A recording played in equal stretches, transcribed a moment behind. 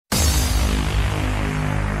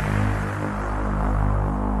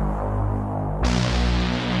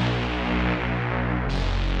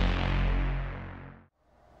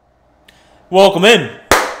Welcome in.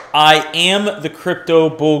 I am the Crypto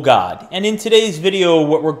Bull God, and in today's video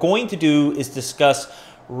what we're going to do is discuss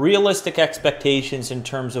realistic expectations in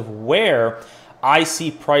terms of where I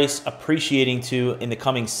see price appreciating to in the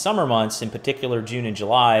coming summer months, in particular June and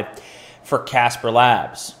July, for Casper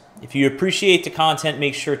Labs. If you appreciate the content,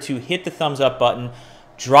 make sure to hit the thumbs up button,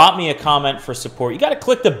 drop me a comment for support. You got to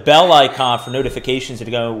click the bell icon for notifications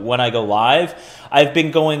to go when I go live. I've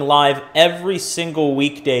been going live every single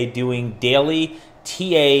weekday doing daily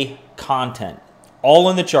TA content. All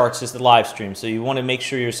in the charts is the live stream, so you want to make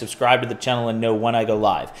sure you're subscribed to the channel and know when I go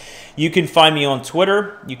live. You can find me on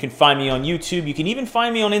Twitter, you can find me on YouTube, you can even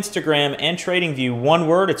find me on Instagram and TradingView. One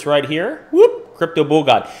word, it's right here. Whoop, Crypto Bull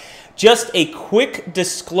God. Just a quick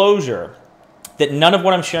disclosure that none of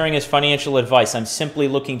what I'm sharing is financial advice. I'm simply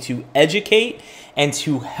looking to educate and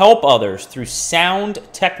to help others through sound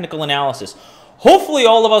technical analysis. Hopefully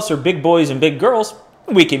all of us are big boys and big girls.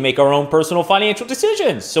 We can make our own personal financial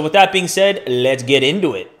decisions. So with that being said, let's get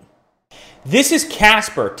into it. This is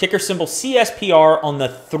Casper, ticker symbol CSPR on the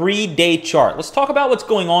 3-day chart. Let's talk about what's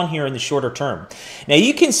going on here in the shorter term. Now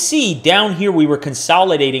you can see down here we were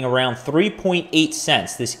consolidating around 3.8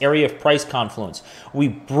 cents, this area of price confluence. We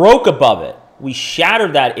broke above it. We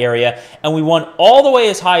shattered that area and we went all the way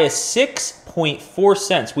as high as 6.4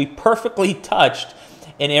 cents. We perfectly touched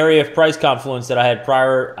an area of price confluence that I had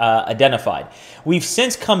prior identified. We've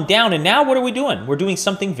since come down, and now what are we doing? We're doing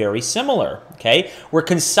something very similar, okay? We're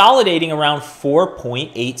consolidating around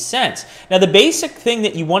 4.8 cents. Now, the basic thing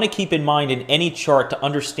that you want to keep in mind in any chart to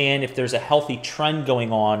understand if there's a healthy trend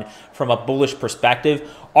going on from a bullish perspective,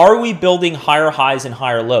 are we building higher highs and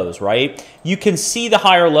higher lows, right? You can see the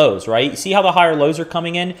higher lows, right? You see how the higher lows are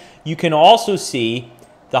coming in? You can also see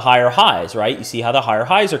the higher highs, right? You see how the higher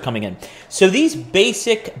highs are coming in. So these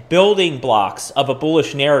basic building blocks of a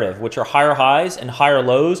bullish narrative, which are higher highs and higher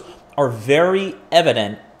lows, are very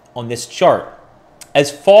evident on this chart.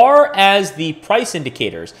 As far as the price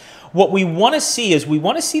indicators, what we want to see is we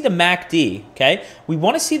want to see the MACD, okay? We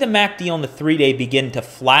want to see the MACD on the 3-day begin to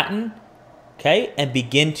flatten, okay, and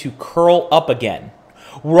begin to curl up again.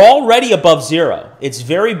 We're already above zero. It's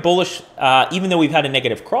very bullish, even though we've had a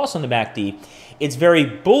negative cross on the MACD, it's very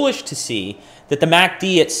bullish to see that the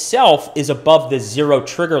MACD itself is above the zero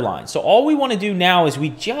trigger line. So all we want to do now is we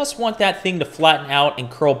just want that thing to flatten out and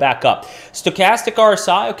curl back up. Stochastic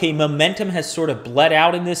RSI, okay, momentum has sort of bled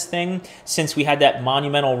out in this thing since we had that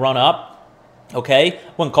monumental run up, okay?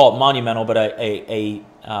 I wouldn't call it monumental, but a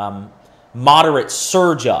moderate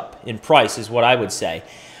surge up in price is what I would say.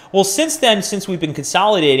 Well, since then, since we've been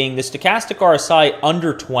consolidating, the stochastic RSI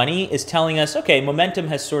under 20 is telling us, okay, momentum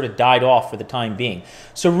has sort of died off for the time being.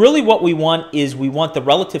 So really what we want is we want the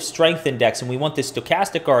relative strength index, and we want this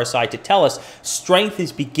stochastic RSI to tell us strength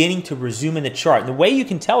is beginning to resume in the chart. And the way you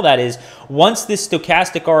can tell that is once this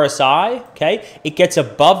stochastic RSI, okay, it gets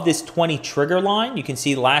above this 20 trigger line. You can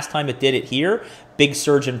see the last time it did it here, big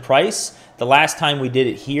surge in price. The last time we did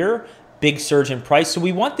it here, big surge in price. So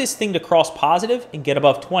we want this thing to cross positive and get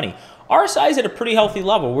above 20. RSI is at a pretty healthy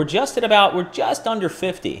level. We're just under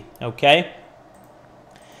 50, okay?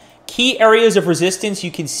 Key areas of resistance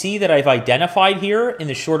you can see that I've identified here in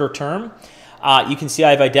the shorter term. You can see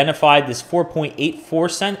I've identified this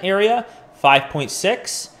 4.84 cent area,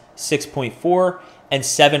 5.6, 6.4, and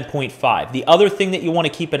 7.5. The other thing that you want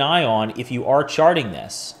to keep an eye on if you are charting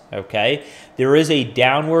this, okay, there is a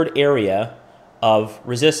downward area of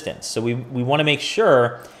resistance. So we want to make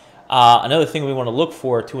sure, another thing we want to look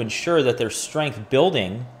for to ensure that there's strength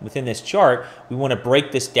building within this chart, we want to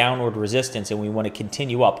break this downward resistance and we want to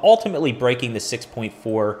continue up, ultimately breaking the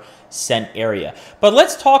 6.4 cent area. But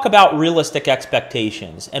let's talk about realistic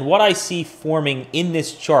expectations and what I see forming in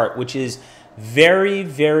this chart, which is very,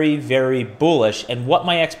 very, very bullish, and what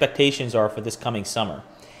my expectations are for this coming summer.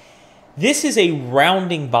 This is a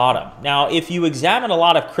rounding bottom. Now, if you examine a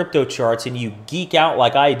lot of crypto charts and you geek out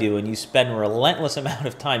like I do and you spend a relentless amount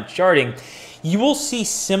of time charting, you will see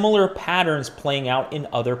similar patterns playing out in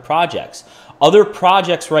other projects. Other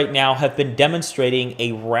projects right now have been demonstrating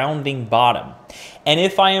a rounding bottom. And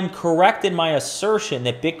if I am correct in my assertion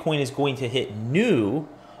that Bitcoin is going to hit new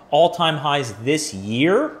all-time highs this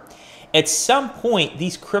year, at some point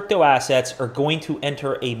these crypto assets are going to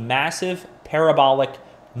enter a massive parabolic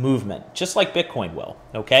movement, just like Bitcoin will,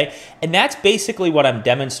 okay? And that's basically what I'm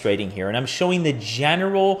demonstrating here, and I'm showing the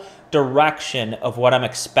general direction of what I'm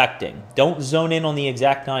expecting. Don't zone in on the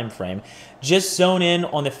exact time frame. Just zone in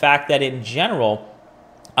on the fact that in general,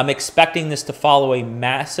 I'm expecting this to follow a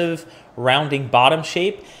massive rounding bottom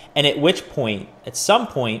shape, and at which point, at some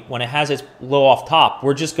point, when it has its blow off top,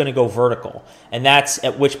 we're just going to go vertical. And that's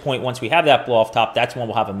at which point, once we have that blow off top, that's when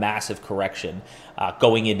we'll have a massive correction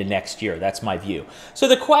going into next year. That's my view. So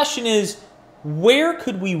the question is, where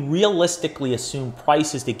could we realistically assume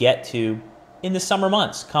prices to get to in the summer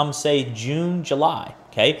months, come say June, July?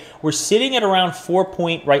 Okay, we're sitting at around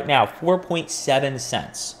right now, 4.7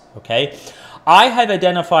 cents. Okay, I have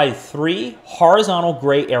identified 3 horizontal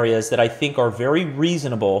gray areas that I think are very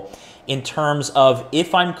reasonable in terms of,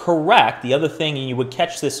 if I'm correct, the other thing, and you would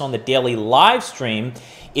catch this on the daily live stream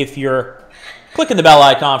if you're clicking the bell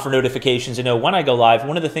icon for notifications to know when I go live.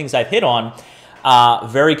 One of the things I've hit on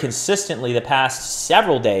very consistently the past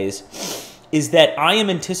several days is that I am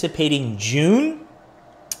anticipating June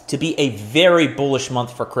to be a very bullish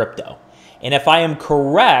month for crypto. And if I am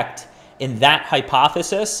correct in that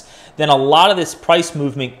hypothesis, then a lot of this price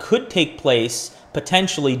movement could take place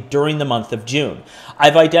potentially during the month of June.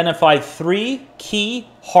 I've identified 3 key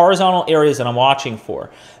horizontal areas that I'm watching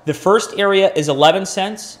for. The first area is 11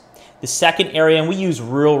 cents. The second area, and we use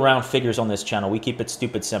real round figures on this channel. We keep it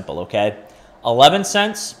stupid simple, okay? 11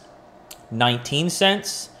 cents, 19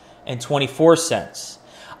 cents, and 24 cents.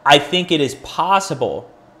 I think it is possible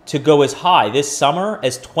to go as high this summer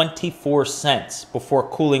as 24 cents before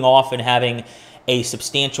cooling off and having a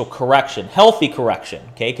substantial correction, healthy correction,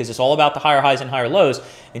 okay? Because it's all about the higher highs and higher lows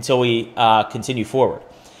until we continue forward.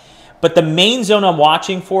 But the main zone I'm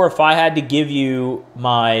watching for, if I had to give you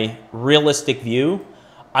my realistic view,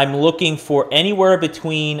 I'm looking for anywhere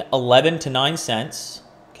between 11 to 9 cents,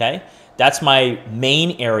 okay? That's my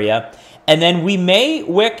main area. And then we may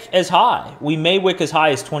wick as high. We may wick as high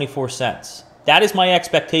as 24 cents. That is my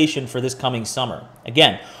expectation for this coming summer.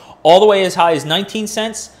 Again, all the way as high as 19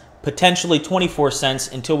 cents, potentially 24 cents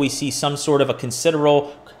until we see some sort of a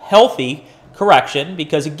considerable healthy correction,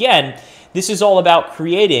 because again, this is all about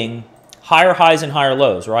creating higher highs and higher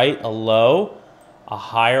lows, right? A low, a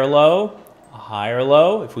higher low, a higher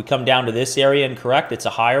low. If we come down to this area and correct, it's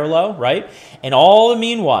a higher low, right? And all the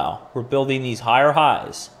meanwhile, we're building these higher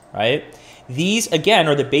highs, right? These, again,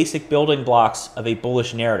 are the basic building blocks of a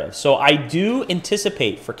bullish narrative. So I do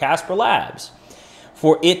anticipate for Casper Labs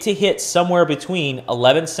for it to hit somewhere between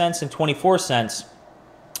 11 cents and 24 cents,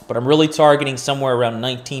 but I'm really targeting somewhere around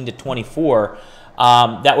 19 to 24.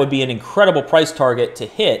 That would be an incredible price target to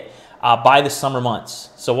hit by the summer months.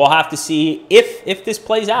 So we'll have to see if this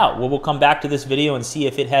plays out. We'll come back to this video and see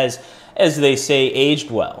if it has, as they say,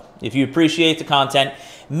 aged well. If you appreciate the content,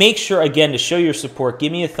 make sure, again, to show your support,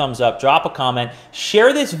 give me a thumbs up, drop a comment,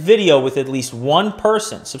 share this video with at least one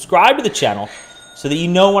person, subscribe to the channel so that you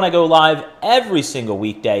know when I go live every single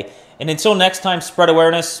weekday. And until next time, spread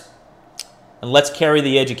awareness, and let's carry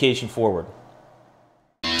the education forward.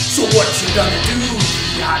 So what you gonna do,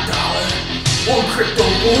 fiat dollar, on Crypto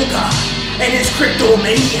Bull God and his crypto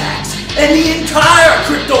maniacs and the entire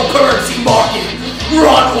cryptocurrency market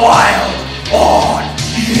run wild on